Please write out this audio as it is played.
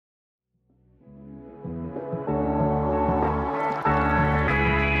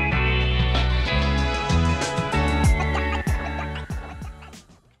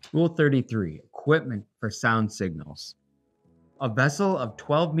Rule 33, equipment for sound signals. A vessel of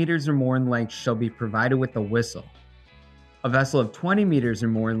 12 meters or more in length shall be provided with a whistle. A vessel of 20 meters or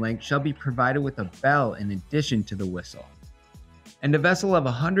more in length shall be provided with a bell in addition to the whistle. And a vessel of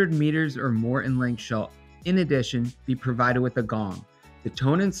 100 meters or more in length shall, in addition, be provided with a gong, the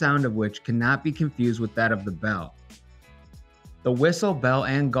tone and sound of which cannot be confused with that of the bell. The whistle, bell,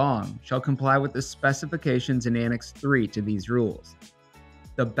 and gong shall comply with the specifications in Annex 3 to these rules.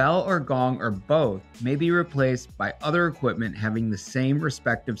 The bell or gong or both may be replaced by other equipment having the same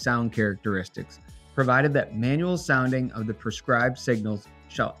respective sound characteristics, provided that manual sounding of the prescribed signals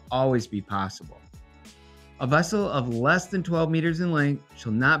shall always be possible. A vessel of less than 12 meters in length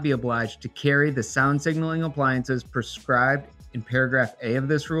shall not be obliged to carry the sound signaling appliances prescribed in paragraph A of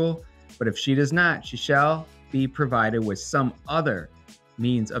this rule, but if she does not, she shall be provided with some other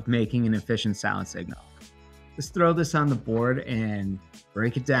means of making an efficient sound signal. Let's throw this on the board and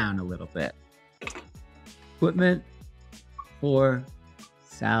break it down a little bit. Equipment for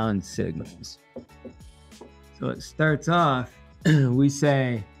sound signals. So it starts off, we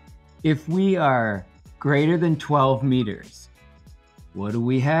say, if we are greater than 12 meters, what do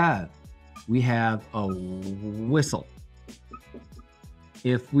we have? We have a whistle.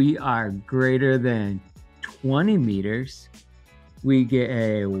 If we are greater than 20 meters, we get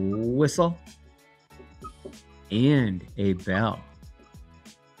a whistle and a bell.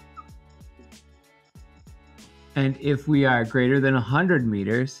 And if we are greater than 100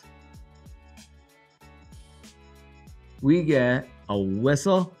 meters, we get a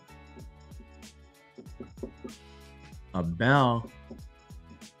whistle, a bell,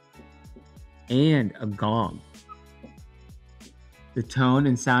 and a gong. The tone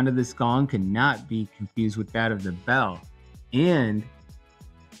and sound of this gong cannot be confused with that of the bell. And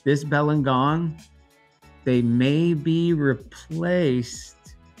this bell and gong, they may be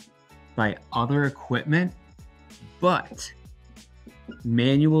replaced by other equipment, but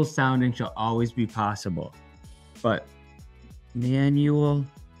manual sounding shall always be possible. But manual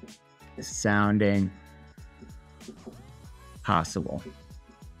sounding possible.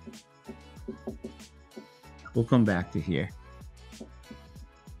 We'll come back to here.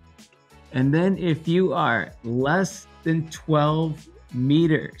 And then if you are less than 12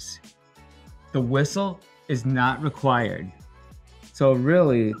 meters, the whistle is not required. So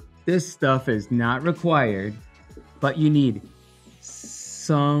really, this stuff is not required, but you need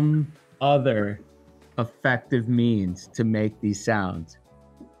some other effective means to make these sounds.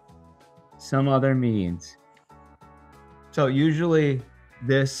 Some other means. So usually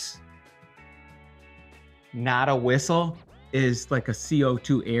this, not a whistle, is like a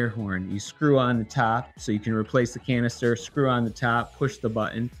CO2 air horn. You screw on the top so you can replace the canister, screw on the top, push the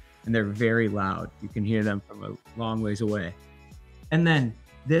button, and they're very loud. You can hear them from a long ways away. And then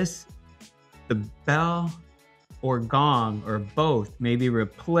this, the bell or gong or both may be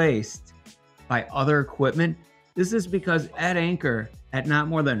replaced by other equipment. This is because at anchor, at not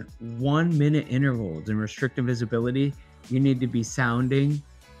more than 1 minute intervals in restricted visibility, you need to be sounding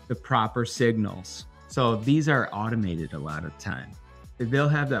the proper signals. So these are automated a lot of time. They'll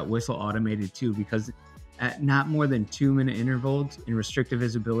have that whistle automated too, because at not more than 2 minute intervals in restricted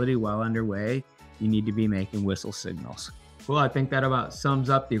visibility while underway, you need to be making whistle signals. Well, I think that about sums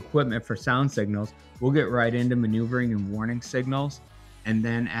up the equipment for sound signals. We'll get right into maneuvering and warning signals. And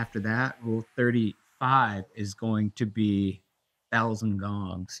then after that, rule 35 is going to be bells and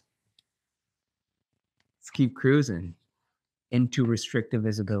gongs. Let's keep cruising into restricted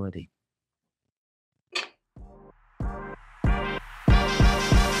visibility.